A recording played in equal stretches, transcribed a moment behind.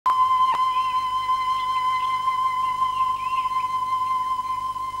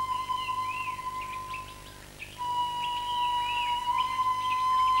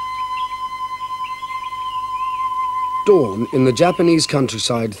dawn in the Japanese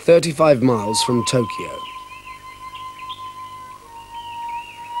countryside 35 miles from Tokyo.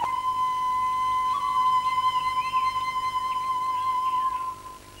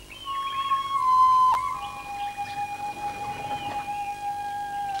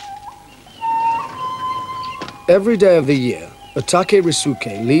 Every day of the year, Otake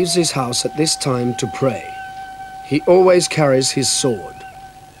Risuke leaves his house at this time to pray. He always carries his sword.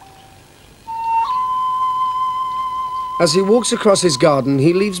 As he walks across his garden,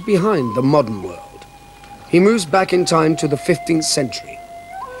 he leaves behind the modern world. He moves back in time to the 15th century.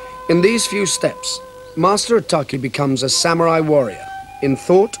 In these few steps, Master Otake becomes a samurai warrior, in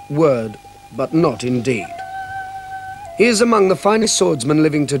thought, word, but not in deed. He is among the finest swordsmen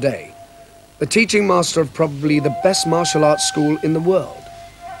living today, the teaching master of probably the best martial arts school in the world.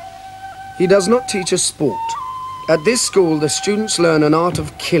 He does not teach a sport. At this school, the students learn an art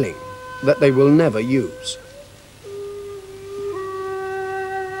of killing that they will never use.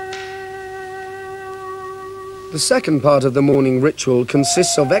 The second part of the morning ritual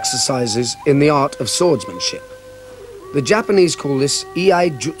consists of exercises in the art of swordsmanship. The Japanese call this Iai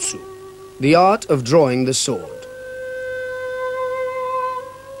Jutsu, the art of drawing the sword.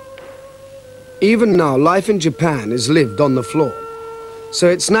 Even now, life in Japan is lived on the floor, so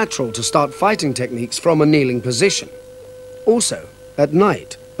it's natural to start fighting techniques from a kneeling position. Also, at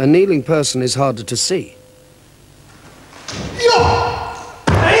night, a kneeling person is harder to see.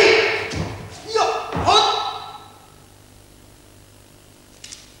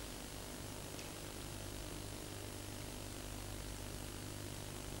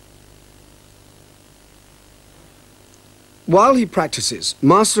 While he practices,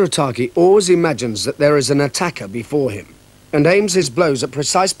 Master Otake always imagines that there is an attacker before him and aims his blows at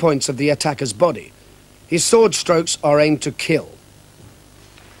precise points of the attacker's body. His sword strokes are aimed to kill.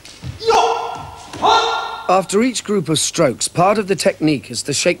 After each group of strokes, part of the technique is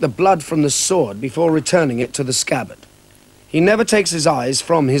to shake the blood from the sword before returning it to the scabbard. He never takes his eyes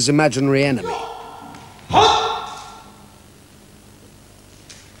from his imaginary enemy.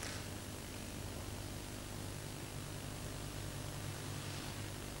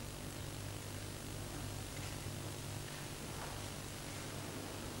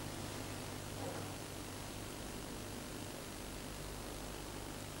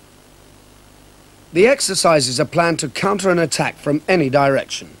 The exercises are planned to counter an attack from any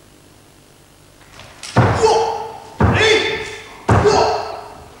direction.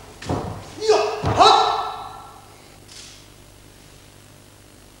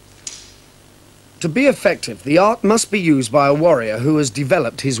 To be effective, the art must be used by a warrior who has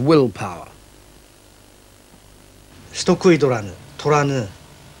developed his willpower. 人食い取らぬ、取らぬ、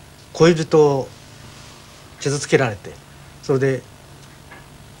恋人を傷つけられて、それで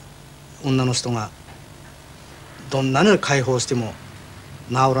女の人がどんなに解放しても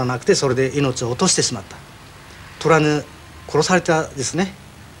治らなくて、それで命を落としてしまった。取らぬ、殺されたですね。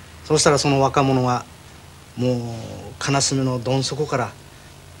そうしたらその若者がもう悲しみのどん底から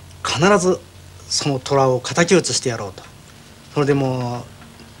必ずその虎を敵討ちしてやろうと。それでも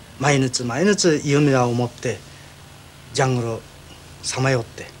う毎日毎日夢を持ってジャングルをさまよっ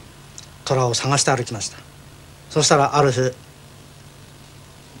て虎を探して歩きました。そしたらある日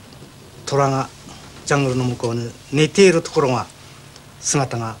虎がジャングルの向こうに寝ているところが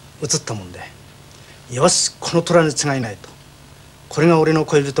姿が映ったもんで、よし、この虎に違いないと、これが俺の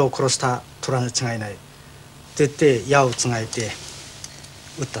恋人を殺した虎に違いないって言って矢をつがえて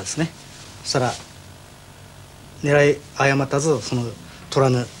撃ったんですね。そしたら狙い誤ったずその虎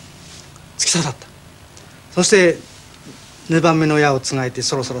に突き刺さった。そして2番目の矢をつがえて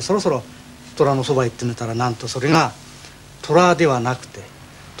そろそろ虎のそばへ行ってみたら、なんとそれが虎ではなくて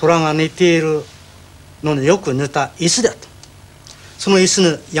虎が寝ているのによく似た石だと。その石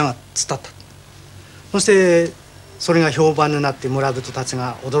に矢が突っ立った。そしてそれが評判になって村人たち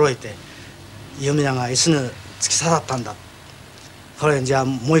が驚いて、弓矢が石に突き刺さったんだ、それじゃあ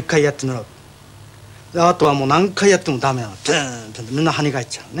もう一回やってみろ。あとはもう何回やってもダメなの。プーンプーンとみんな跳ね返っ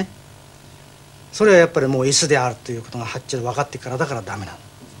ちゃうね。それはやっぱりもう石であるということがはっきり分かってからだからダメな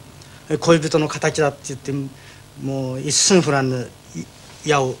の。恋人の形だって言ってもう一寸不乱に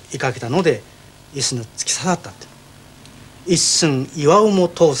矢を追いかけたので石に突き刺さったって。一寸岩をも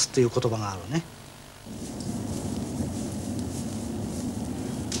通すという言葉があるね。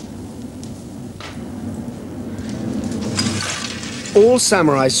All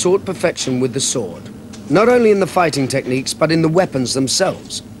samurai sought perfection with the sword, not only in the fighting techniques but in the weapons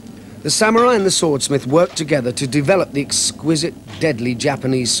themselves. The samurai and the swordsmith worked together to develop the exquisite, deadly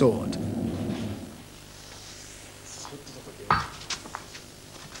Japanese sword.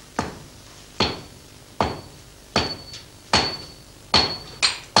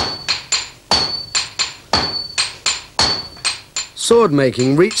 Sword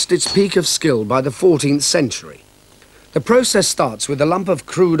making reached its peak of skill by the 14th century. The process starts with a lump of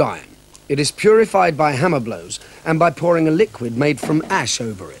crude iron. It is purified by hammer blows and by pouring a liquid made from ash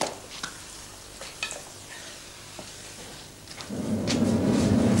over it.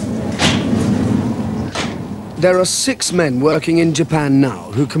 There are 6 men working in Japan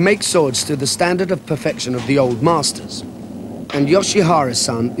now who can make swords to the standard of perfection of the old masters. And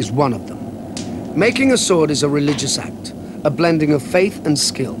Yoshihara-san is one of them. Making a sword is a religious act, a blending of faith and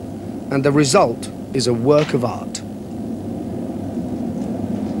skill, and the result is a work of art.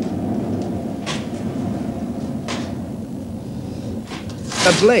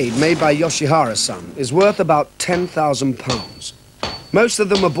 A blade made by Yoshihara-san is worth about £10,000. Most of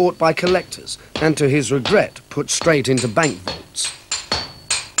them are bought by collectors and, to his regret, put straight into bank vaults.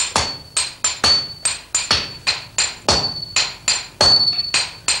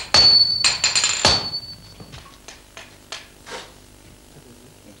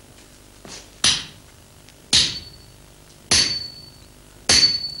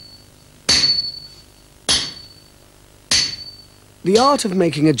 The art of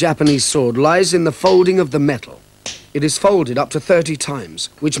making a Japanese sword lies in the folding of the metal. It is folded up to 30 times,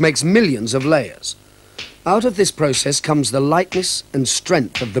 which makes millions of layers. Out of this process comes the lightness and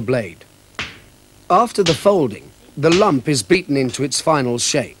strength of the blade. After the folding, the lump is beaten into its final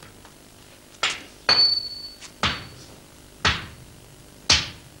shape.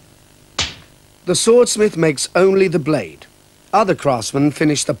 The swordsmith makes only the blade. Other craftsmen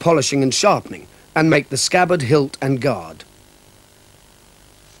finish the polishing and sharpening and make the scabbard, hilt and guard.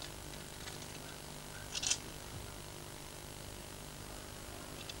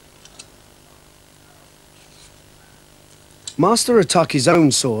 Master Ataki's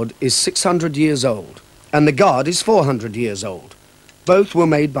own sword is 600 years old, and the guard is 400 years old. Both were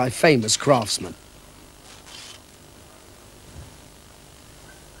made by famous craftsmen.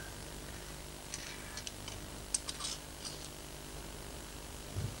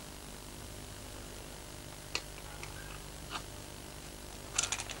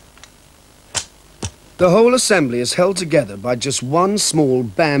 The whole assembly is held together by just one small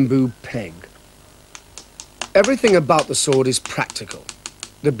bamboo peg. Everything about the sword is practical.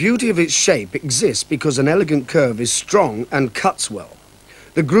 The beauty of its shape exists because an elegant curve is strong and cuts well.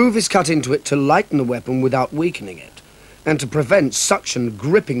 The groove is cut into it to lighten the weapon without weakening it, and to prevent suction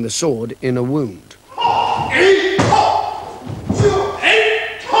gripping the sword in a wound.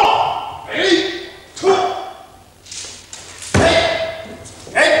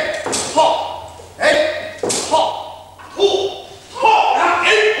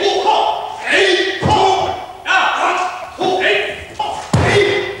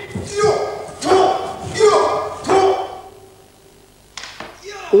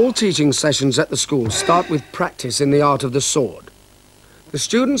 All teaching sessions at the school start with practice in the art of the sword. The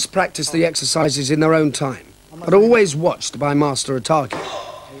students practice the exercises in their own time, but always watched by Master Ataki.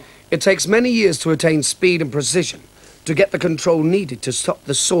 It takes many years to attain speed and precision, to get the control needed to stop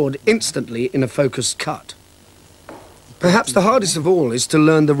the sword instantly in a focused cut. Perhaps the hardest of all is to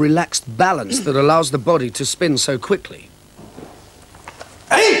learn the relaxed balance that allows the body to spin so quickly.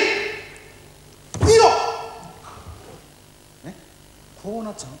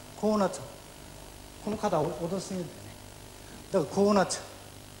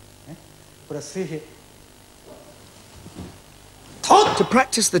 To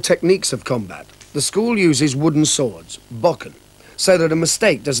practice the techniques of combat, the school uses wooden swords, bokken, so that a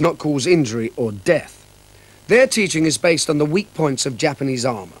mistake does not cause injury or death. Their teaching is based on the weak points of Japanese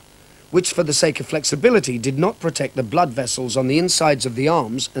armor, which for the sake of flexibility did not protect the blood vessels on the insides of the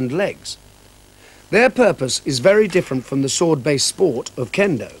arms and legs. Their purpose is very different from the sword-based sport of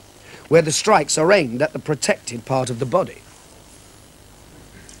kendo, where the strikes are aimed at the protected part of the body.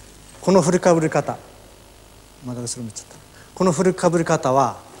 この振りかぶり方、まだ後ろ見ちゃった。この振りかぶり方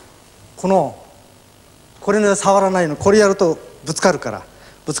は、これね触らないの、これやるとぶつかるから、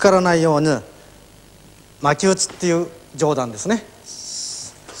ぶつからないように巻き打つっていう上段ですね。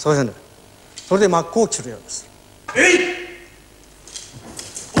そういうふうに、それで真っ向を切るようです。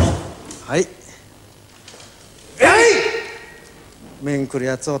はい。面くる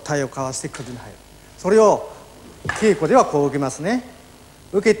やつを体をかわして首に入る。それを稽古ではこう受けますね。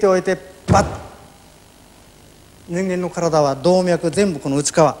受けておいてバッ。人間の体は動脈全部この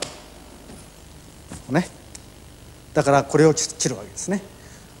内側ね。だからこれを切るわけですね。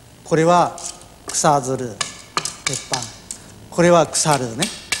これは草ずる鉄板、これは腐るね。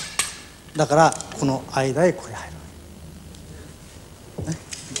だからこの間へこれ入る、ね、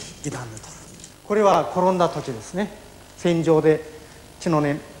ギターで取る。これは転んだ時ですね。戦場で血の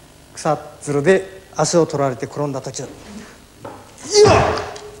ね草ずるで足を取られて転んだ時、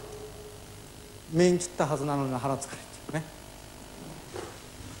面切ったはずなのに腹つかれてね。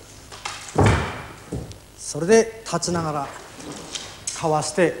それで立ちながらかわ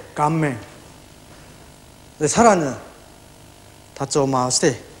して顔面で、さらに立ちを回し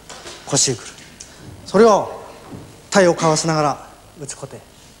て腰にくる。それを体をかわしながら打ちこて、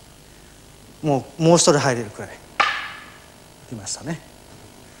もう一人入れるくらいいきましたね。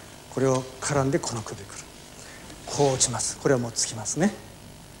これを絡んでこの首くる、こう打ちます。これはもうつきますね。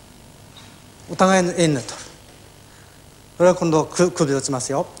お互いの円に取る。これは今度首を打ちま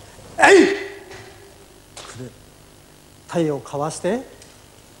すよ。えい！首、体をかわして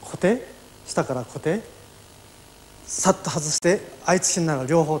固定、下から固定、さっと外して相つきながら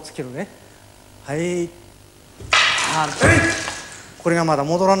両方つけるね。はい、これがまだ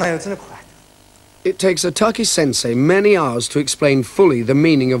戻らないうちにこうやって。 It takes Ataki sensei many hours to explain fully the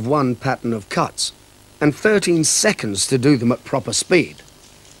meaning of one pattern of cuts, and 13 seconds to do them at proper speed.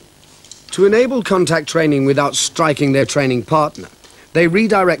 To enable contact training without striking their training partner, they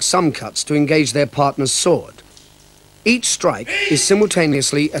redirect some cuts to engage their partner's sword. Each strike is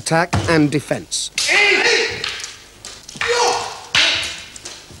simultaneously attack and defense.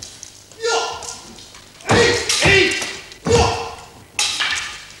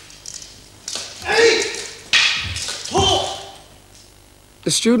 The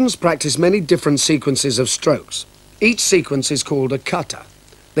students practice many different sequences of strokes. Each sequence is called a kata.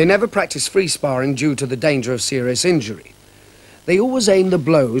 They never practice free sparring due to the danger of serious injury. They always aim the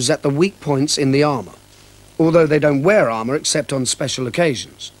blows at the weak points in the armor, although they don't wear armor except on special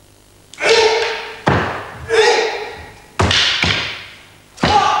occasions.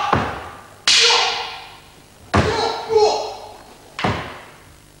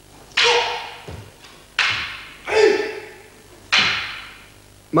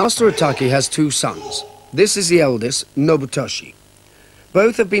 Master Ataki has two sons. This is the eldest, Nobutoshi.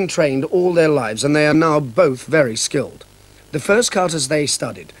 Both have been trained all their lives and they are now both very skilled. The first katas they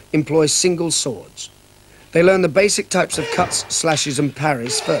studied employ single swords. They learn the basic types of cuts, slashes and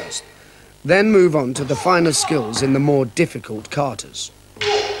parries first, then move on to the finer skills in the more difficult katas.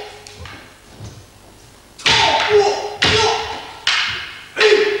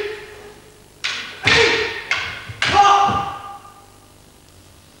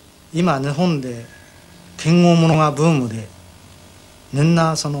 Now, 日本で剣豪物がブームで、みん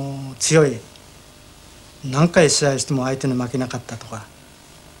なその強い、何回試合しても相手に負けなかったとか、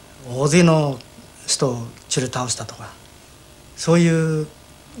大勢の人を切り倒したとか、そういう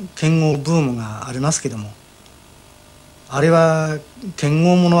剣豪ブームがありますけども、あれは剣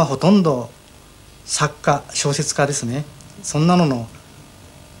豪物はほとんど作家、小説家ですね、そんなのの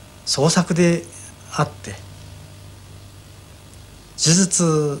創作であって、事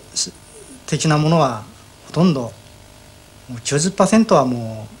実的なものはほとんどもう 90% は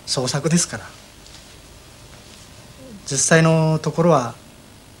もう創作ですから、実際のところは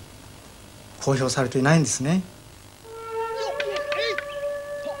公表されていないんですね。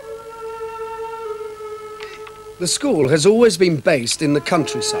The school has always been based in the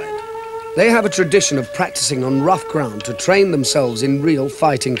countryside. They have a tradition of practicing on rough ground to train themselves in real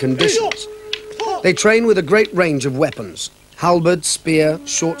fighting conditions. They train with a great range of weapons: halberd, spear,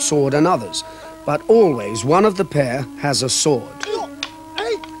 short sword and others, but always one of the pair has a sword.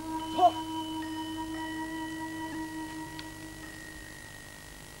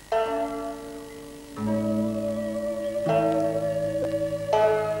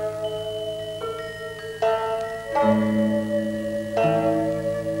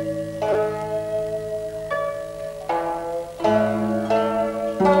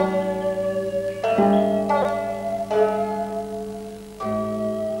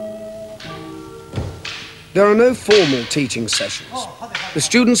 There are no formal teaching sessions. The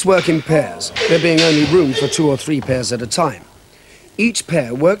students work in pairs, there being only room for 2 or 3 pairs at a time. Each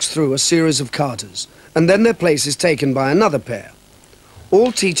pair works through a series of katas, and then their place is taken by another pair.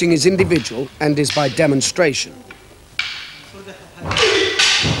 All teaching is individual and is by demonstration.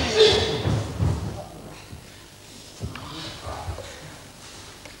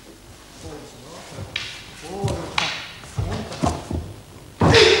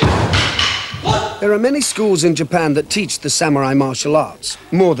 There are many schools in Japan that teach the samurai martial arts,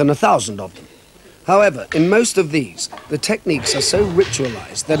 more than 1,000 of them. However, in most of these, the techniques are so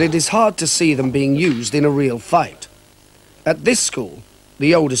ritualized that it is hard to see them being used in a real fight. At this school,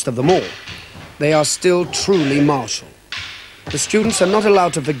 the oldest of them all, they are still truly martial. The students are not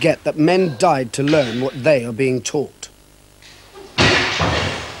allowed to forget that men died to learn what they are being taught.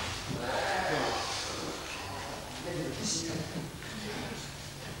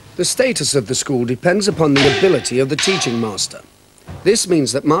 The status of the school depends upon the ability of the teaching master. This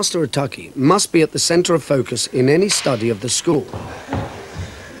means that Master Otaki must be at the center of focus in any study of the school.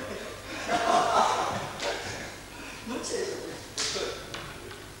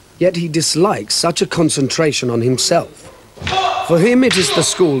 Yet he dislikes such a concentration on himself. For him, it is the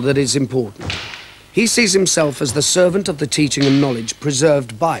school that is important. He sees himself as the servant of the teaching and knowledge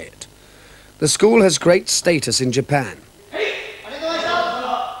preserved by it. The school has great status in Japan.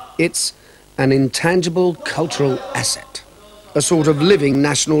 It's an intangible cultural asset, a sort of living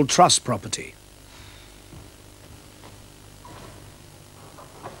national trust property.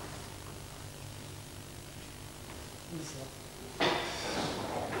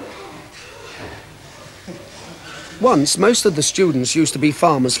 Once, most of the students used to be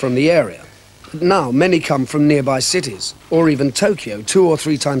farmers from the area. But now, many come from nearby cities, or even Tokyo, 2 or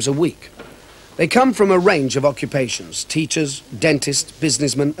 3 times a week. They come from a range of occupations: teachers, dentists,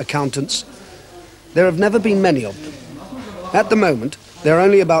 businessmen, accountants. There have never been many of them. At the moment, there are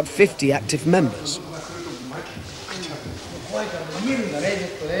only about 50 active members.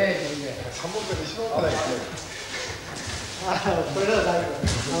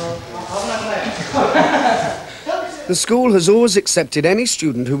 The school has always accepted any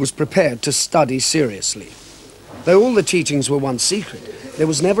student who was prepared to study seriously. Though all the teachings were once secret, there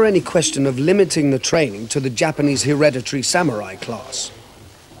was never any question of limiting the training to the Japanese hereditary samurai class.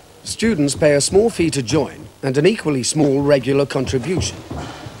 Students pay a small fee to join and an equally small regular contribution.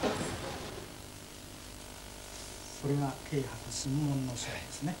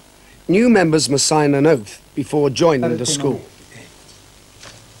 New members must sign an oath before joining the school.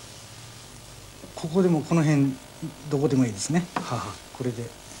 ここでもこの辺どこでもいいですね。これで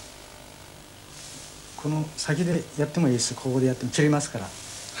この先でやってもいいです。ここでやっても切れますから。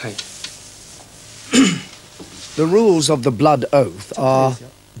はい。The rules of the blood oath are: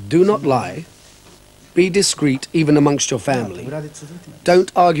 do not lie, be discreet even amongst your family,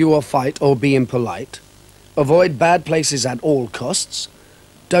 don't argue or fight or be impolite, avoid bad places at all costs,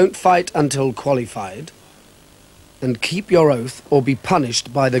 don't fight until qualified, and keep your oath or be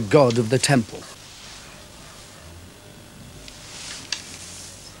punished by the god of the temple.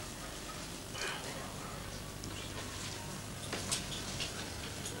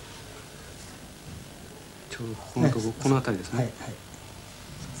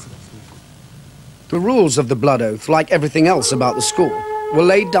 The rules of the blood oath, like everything else about the school, were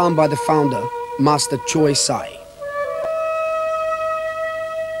laid down by the founder, Master Choi Sai.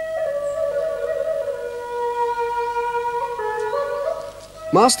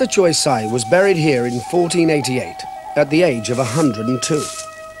 Master Choi Sai was buried here in 1488, at the age of 102.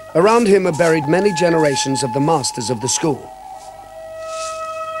 Around him are buried many generations of the masters of the school.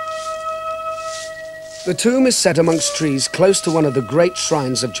 The tomb is set amongst trees close to one of the great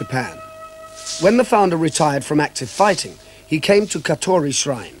shrines of Japan. When the founder retired from active fighting, he came to Katori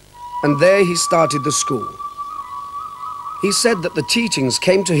Shrine, and there he started the school. He said that the teachings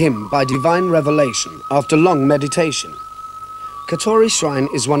came to him by divine revelation after long meditation. Katori Shrine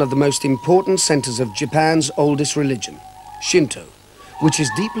is one of the most important centers of Japan's oldest religion, Shinto, which is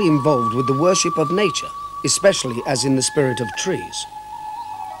deeply involved with the worship of nature, especially as in the spirit of trees.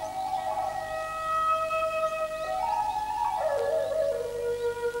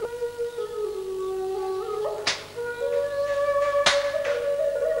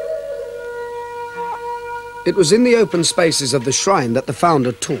 It was in the open spaces of the shrine that the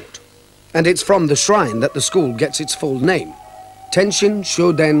founder taught, and it's from the shrine that the school gets its full name, Tenshin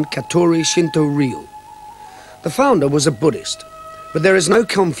Shoden Katori Shinto Ryu. The founder was a Buddhist, but there is no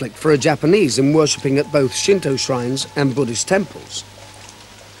conflict for a Japanese in worshipping at both Shinto shrines and Buddhist temples.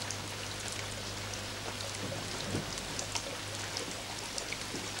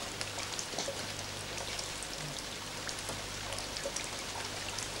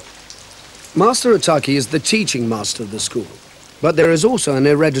 Master Otaki is the teaching master of the school, but there is also an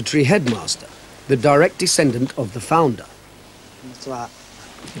hereditary headmaster, the direct descendant of the founder.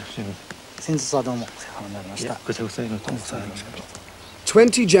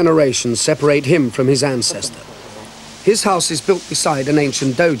 20 generations separate him from his ancestor. His house is built beside an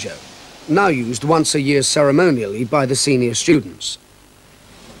ancient dojo, now used once a year ceremonially by the senior students.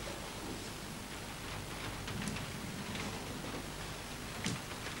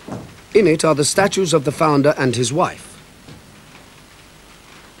 In it are the statues of the founder and his wife.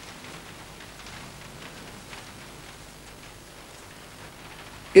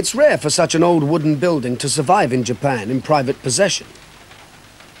 It's rare for such an old wooden building to survive in Japan in private possession.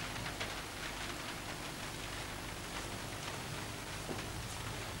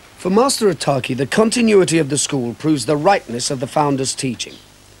 For Master Otaki, the continuity of the school proves the rightness of the founder's teaching.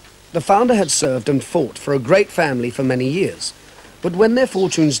 The founder had served and fought for a great family for many years, But when their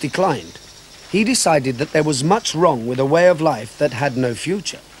fortunes declined, he decided that there was much wrong with a way of life that had no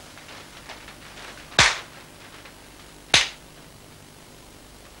future.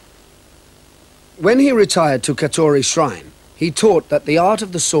 When he retired to Katori Shrine, he taught that the art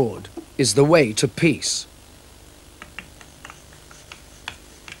of the sword is the way to peace.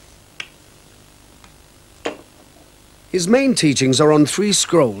 His main teachings are on 3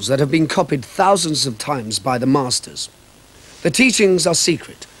 scrolls that have been copied thousands of times by the masters. The teachings are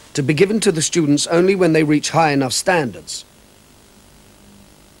secret, to be given to the students only when they reach high enough standards.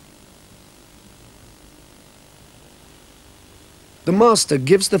 The master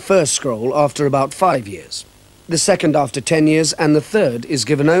gives the first scroll after about 5 years, the second after 10 years, and the third is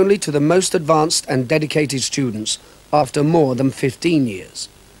given only to the most advanced and dedicated students after more than 15 years,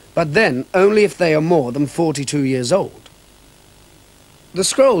 but then only if they are more than 42 years old. The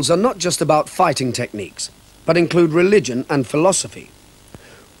scrolls are not just about fighting techniques, but include religion and philosophy.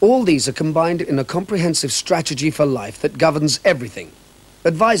 All these are combined in a comprehensive strategy for life that governs everything,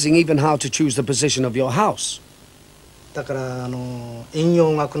 advising even how to choose the position of your house. だから陰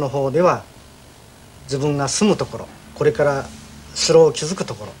陽学の方では自分が住むところ、これから城を築く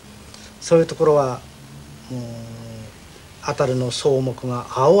ところ、そういうところは辺りの草木が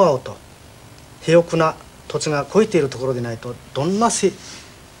青々と肥沃な土地が肥えているところでないとどんな産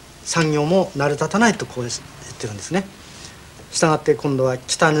業も成り立たないとこう言ってるんですね。したがって今度は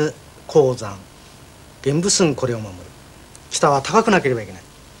北ぬ鉱山、玄武寸これを守る。北は高くなければいけない。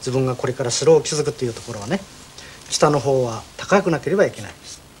自分がこれから城を築くというところはね、北の方は高くなければいけない。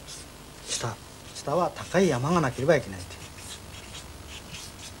北は高い山がなければいけない。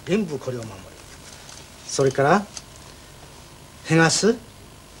玄武これを守る。それから東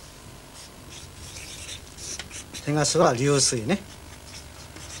は流水ね、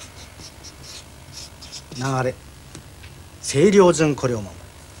流れ、清涼順これを守る。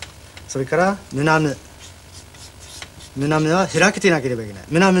それから南は開けていなければいけない。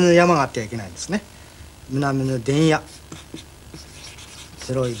南の山があってはいけないんですね。南の田野、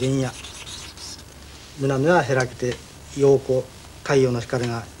白い田野、南は開けて陽光、太陽の光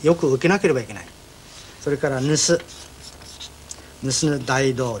がよく受けなければいけない。それから盗の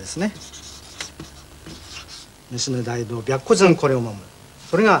大道ですね。盗の大道、白虎順これを守る。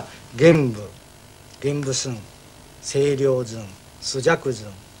それが玄武寸、清涼順、朱雀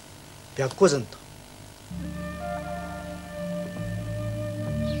順、白虎順と。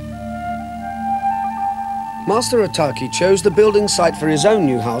Master Otaki chose the building site for his own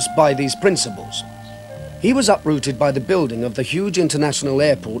new house by these principles. He was uprooted by the building of the huge international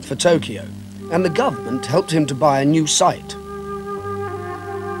airport for Tokyo, and the government helped him to buy a new site.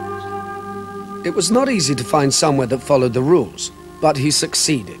 It was not easy to find somewhere that followed the rules, but he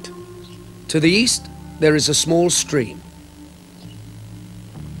succeeded. To the east, there is a small stream.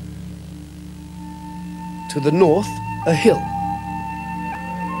 To the north, a hill.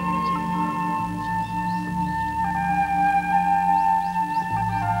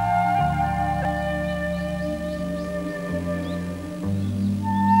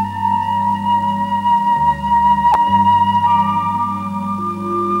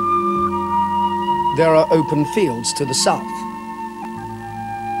 There are open fields to the south,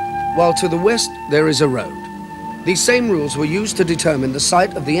 while to the west there is a road. These same rules were used to determine the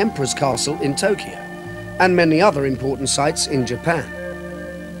site of the Emperor's Castle in Tokyo and many other important sites in Japan.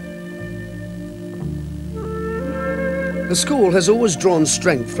 The school has always drawn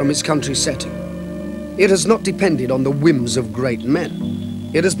strength from its country setting. It has not depended on the whims of great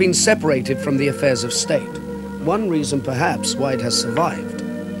men. It has been separated from the affairs of state, one reason perhaps why it has survived.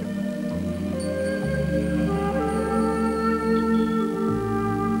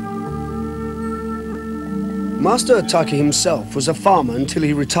 Master Otaki himself was a farmer until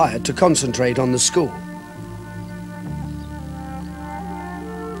he retired to concentrate on the school.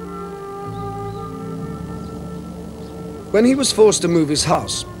 When he was forced to move his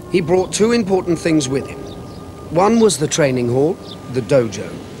house, he brought 2 important things with him. One was the training hall, the dojo,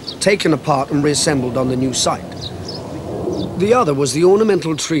 taken apart and reassembled on the new site. The other was the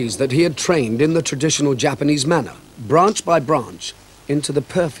ornamental trees that he had trained in the traditional Japanese manner, branch by branch, into the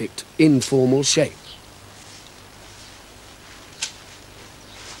perfect informal shape.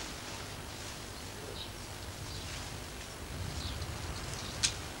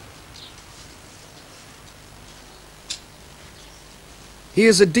 He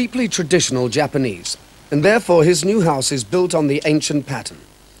is a deeply traditional Japanese, and therefore his new house is built on the ancient pattern.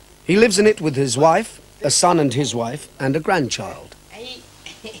 He lives in it with his wife, a son and his wife, and a grandchild.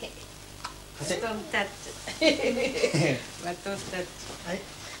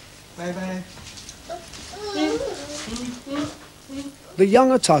 Bye bye. The young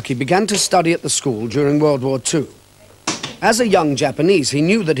Otaki began to study at the school during World War II. As a young Japanese, he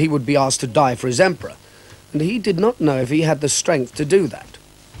knew that he would be asked to die for his emperor, and he did not know if he had the strength to do that.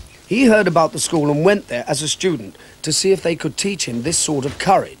 He heard about the school and went there as a student to see if they could teach him this sort of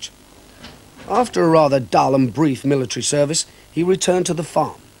courage. After a rather dull and brief military service, he returned to the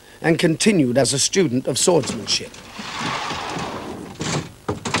farm and continued as a student of swordsmanship.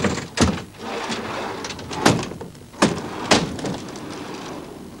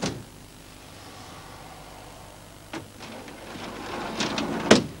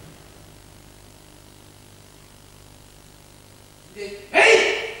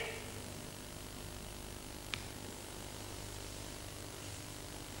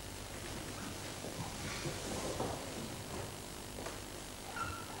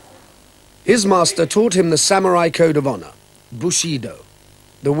 His master taught him the samurai code of honor, Bushido,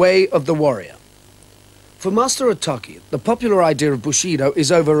 the way of the warrior. For Master Otaki, the popular idea of Bushido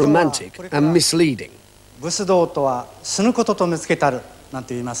is over-romantic and misleading. 武士道とは死ぬことと見つけたるなん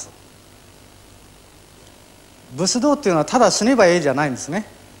て言います。武士道っていうのはただ死ねばいいじゃないんですね。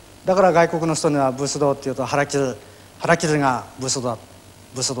だから外国の人には武士道っていうと腹切るが武士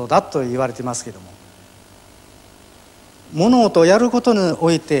道だと言われていますけども、物事をやることに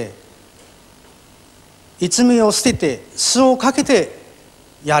おいて一味を捨てて酢をかけて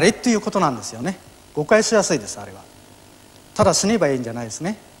やれっていうことなんですよね。誤解しやすいです。あれはただ死ねばいいんじゃないです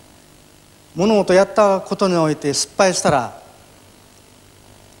ね。物事をやったことにおいて失敗したら、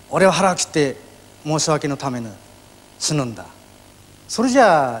俺は腹を切って申し訳のために死ぬんだ、それじ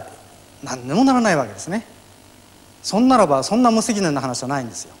ゃあ何にもならないわけですね。そんならばそんな無責任な話はないん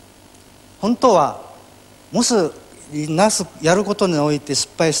ですよ。本当はもしやることにおいて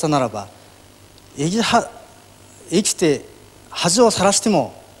失敗したならば、生きて恥をさらして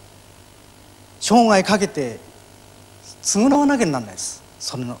も生涯かけて償わなきゃならないです。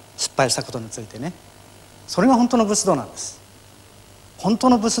その失敗したことについてね。それが本当の武士道なんです。本当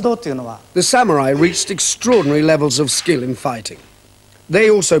の武士道っていうのは The samurai reached extraordinary levels of skill in fighting. They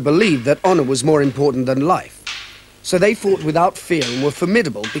also believed that honor was more important than life. So they fought without fear and were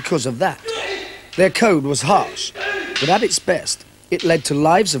formidable because of that. Their code was harsh, but at its best, it led to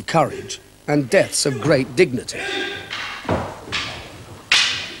lives of courage and deaths of great dignity.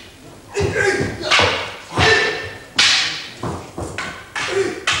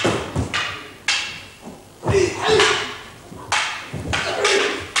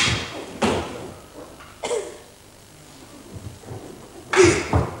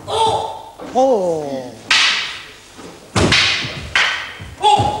 Oh.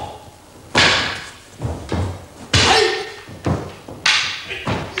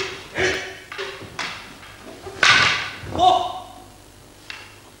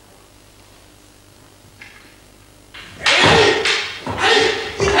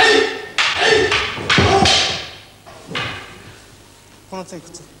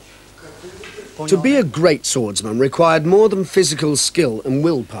 To be a great swordsman required more than physical skill and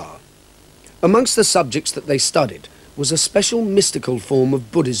willpower. Amongst the subjects that they studied was a special mystical form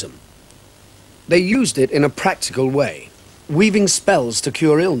of Buddhism. They used it in a practical way, weaving spells to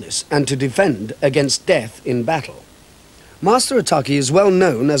cure illness and to defend against death in battle. Master Otaki is well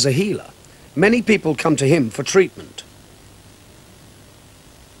known as a healer. Many people come to him for treatment.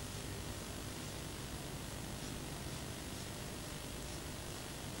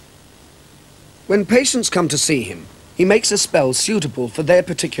 When patients come to see him, he makes a spell suitable for their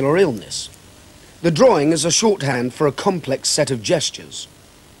particular illness. The drawing is a shorthand for a complex set of gestures.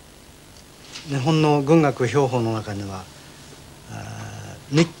 日本の軍学標本の中には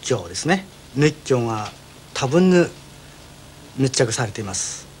日教ですね。日教が多分に密着されていま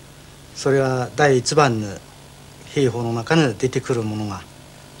す。それは第一番の兵法の中に出てくるものが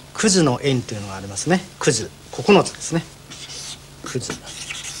九字の円というのがありますね。九字9つですね。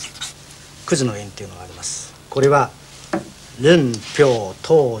九字の円というのがあります。これは輪表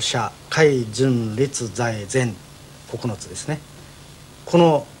当社海順立在前9つですね。こ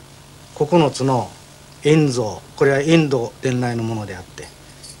の9つの円像、これはインド伝来のものであって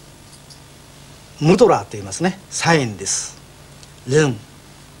ムドラーと言いますね。サインです。輪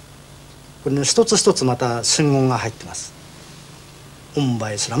これの一つ一つまた真言が入ってます。ウン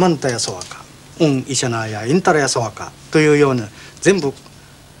バイスラマンタヤソワカウンイシャナヤインタラヤソワカというような全部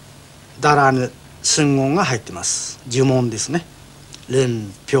ダラーヌ真言が入ってます。呪文ですね。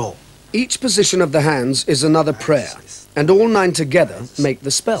連表 Each position of the hands is another prayer, and all 9 together make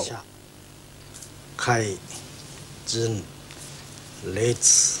the spell. 海順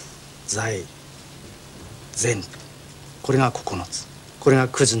列在前これが9つ、これが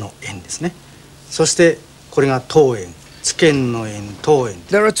九字の円ですね。そしてこれが当円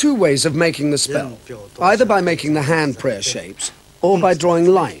There are two ways of making the spell, either by making the hand prayer shapes or by drawing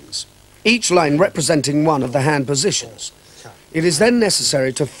lines, each line representing one of the hand positions. It is then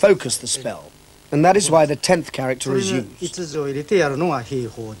necessary to focus the spell, and that is why the 10th character is used.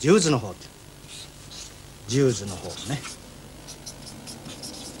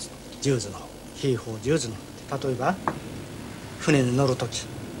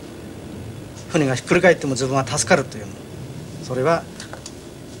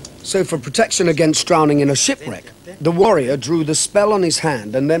 So for protection against drowning in a shipwreck, the warrior drew the spell on his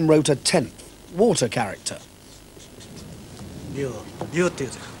hand and then wrote a 10th, water character.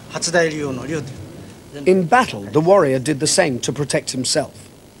 In battle, the warrior did the same to protect himself.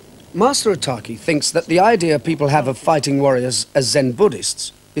 Master Otaki thinks that the idea people have of fighting warriors as Zen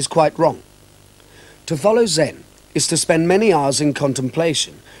Buddhists is quite wrong. To follow Zen is to spend many hours in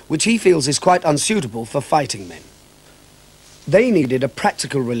contemplation, which he feels is quite unsuitable for fighting men. They needed a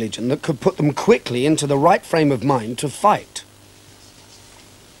practical religion that could put them quickly into the right frame of mind to fight.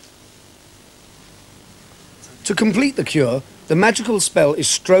 To complete the cure, the magical spell is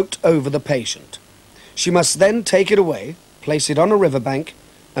stroked over the patient. She must then take it away, place it on a riverbank,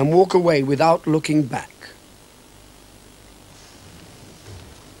 and walk away without looking back.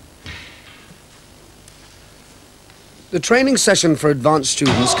 The training session for advanced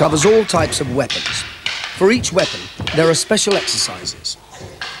students covers all types of weapons. For each weapon, there are special exercises.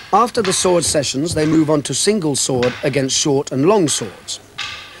 After the sword sessions, they move on to single sword against short and long swords.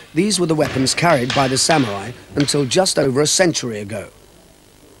 These were the weapons carried by the samurai until just over a century ago.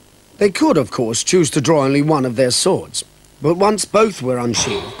 They could, of course, choose to draw only one of their swords, but once both were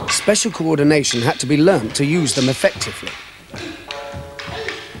unsheathed, special coordination had to be learnt to use them effectively.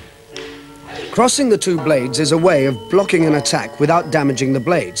 Crossing the two blades is a way of blocking an attack without damaging the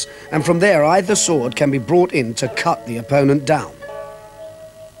blades, and from there either sword can be brought in to cut the opponent down.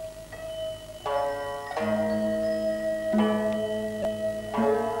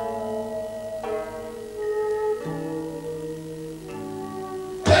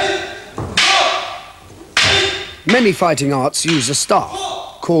 Many fighting arts use a staff,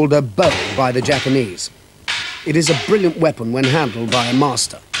 called a bow by the Japanese. It is a brilliant weapon when handled by a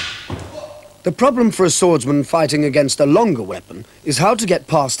master. The problem for a swordsman fighting against a longer weapon is how to get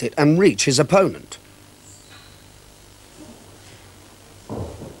past it and reach his opponent.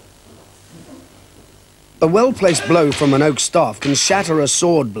 A well-placed blow from an oak staff can shatter a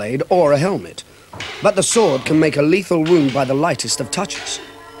sword blade or a helmet, but the sword can make a lethal wound by the lightest of touches.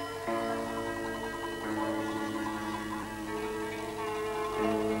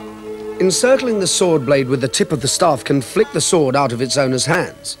 Encircling the sword blade with the tip of the staff can flick the sword out of its owner's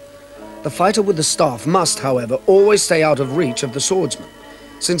hands. The fighter with the staff must, however, always stay out of reach of the swordsman,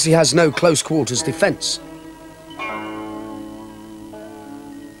 since he has no close quarters defense.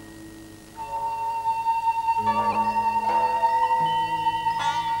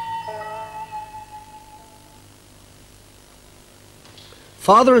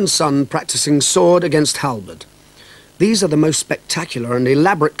 Father and son practicing sword against halberd. These are the most spectacular and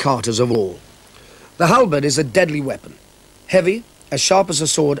elaborate katas of all. The halberd is a deadly weapon, heavy, as sharp as a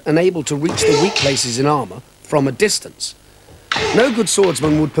sword, and able to reach the weak places in armor from a distance. No good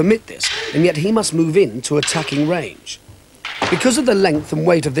swordsman would permit this, and yet he must move in to attacking range. Because of the length and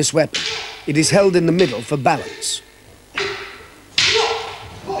weight of this weapon, it is held in the middle for balance.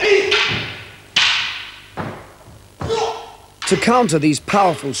 To counter these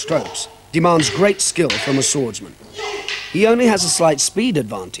powerful strokes demands great skill from a swordsman. He only has a slight speed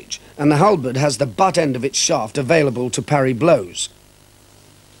advantage, and the halberd has the butt end of its shaft available to parry blows.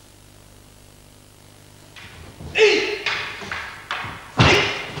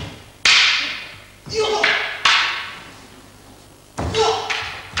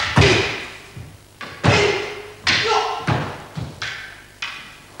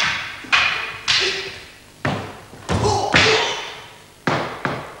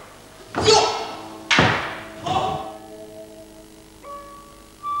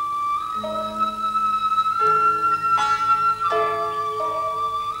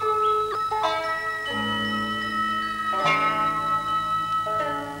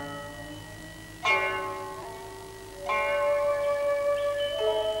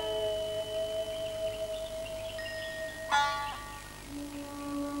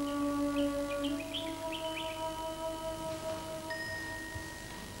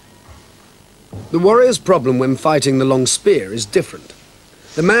 The warrior's problem when fighting the long spear is different.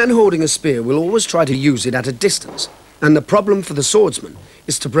 The man holding a spear will always try to use it at a distance, and the problem for the swordsman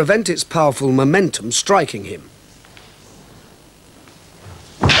is to prevent its powerful momentum striking him.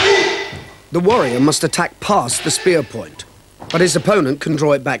 The warrior must attack past the spear point. but his opponent can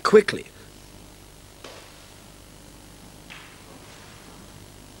draw it back quickly.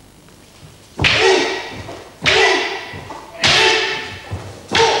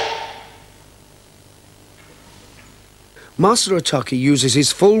 Master Otake uses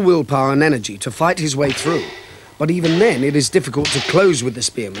his full willpower and energy to fight his way through, but even then it is difficult to close with the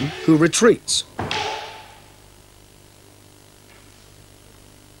spearman, who retreats.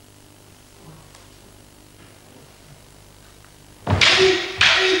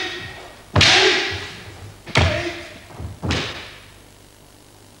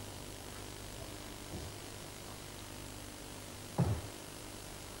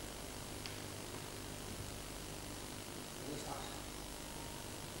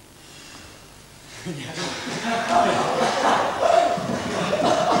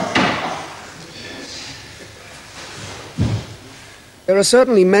 There are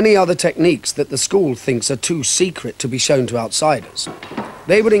certainly many other techniques that the school thinks are too secret to be shown to outsiders.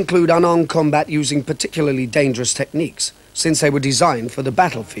 They would include unarmed combat using particularly dangerous techniques, since they were designed for the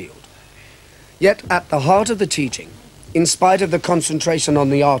battlefield. Yet at the heart of the teaching, in spite of the concentration on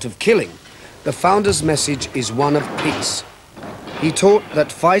the art of killing, the founder's message is one of peace. He taught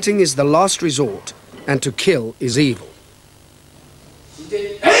that fighting is the last resort and to kill is evil.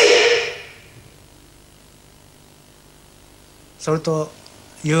 それと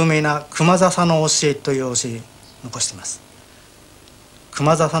有名な熊笹の教えという教えを残しています。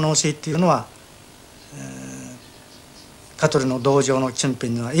熊笹の教えっていうのは、香取の道場の近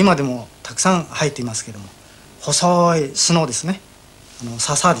辺には今でもたくさん生えていますけれども、細い角ですね、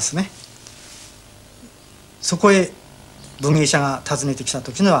笹ですね。そこへ文芸者が訪ねてきた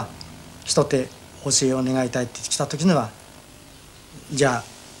時には、一手教えを願いたいって来た時には、じゃあ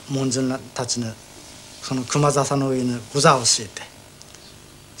門人たちにその熊笹の上に御座を教えて、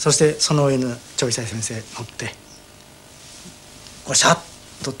そしてその上に長伊斎先生乗ってこうシャ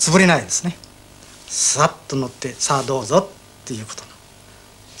ッとつぶれないですね、さっと乗ってさあどうぞっていうことの。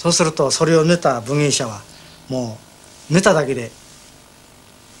そうするとそれを見た文芸者はもう見ただけでもう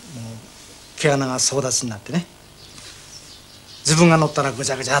毛穴が総立ちになってね、自分が乗ったらぐ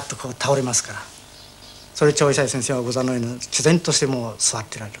ちゃぐちゃっとこう倒れますから、それ長伊斎先生は御座の上に自然としてもう座っ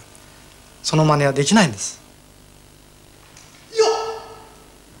てられる。その真似はできないんです。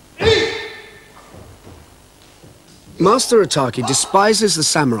Master Otake despises the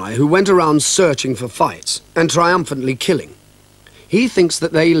samurai who went around searching for fights and triumphantly killing. He thinks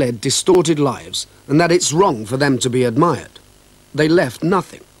that they led distorted lives and that it's wrong for them to be admired. They left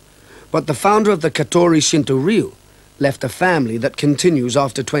nothing. But the founder of the Katori Shinto Ryu left a family that continues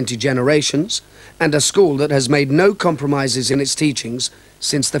after 20 generations and a school that has made no compromises in its teachings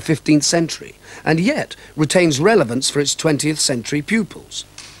since the 15th century, and yet retains relevance for its 20th century pupils.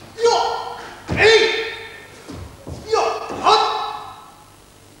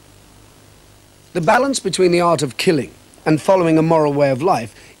 The balance between the art of killing and following a moral way of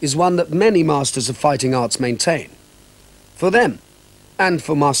life is one that many masters of fighting arts maintain. For them, and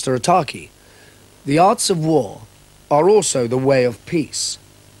for Master Otake, the arts of war are also the way of peace.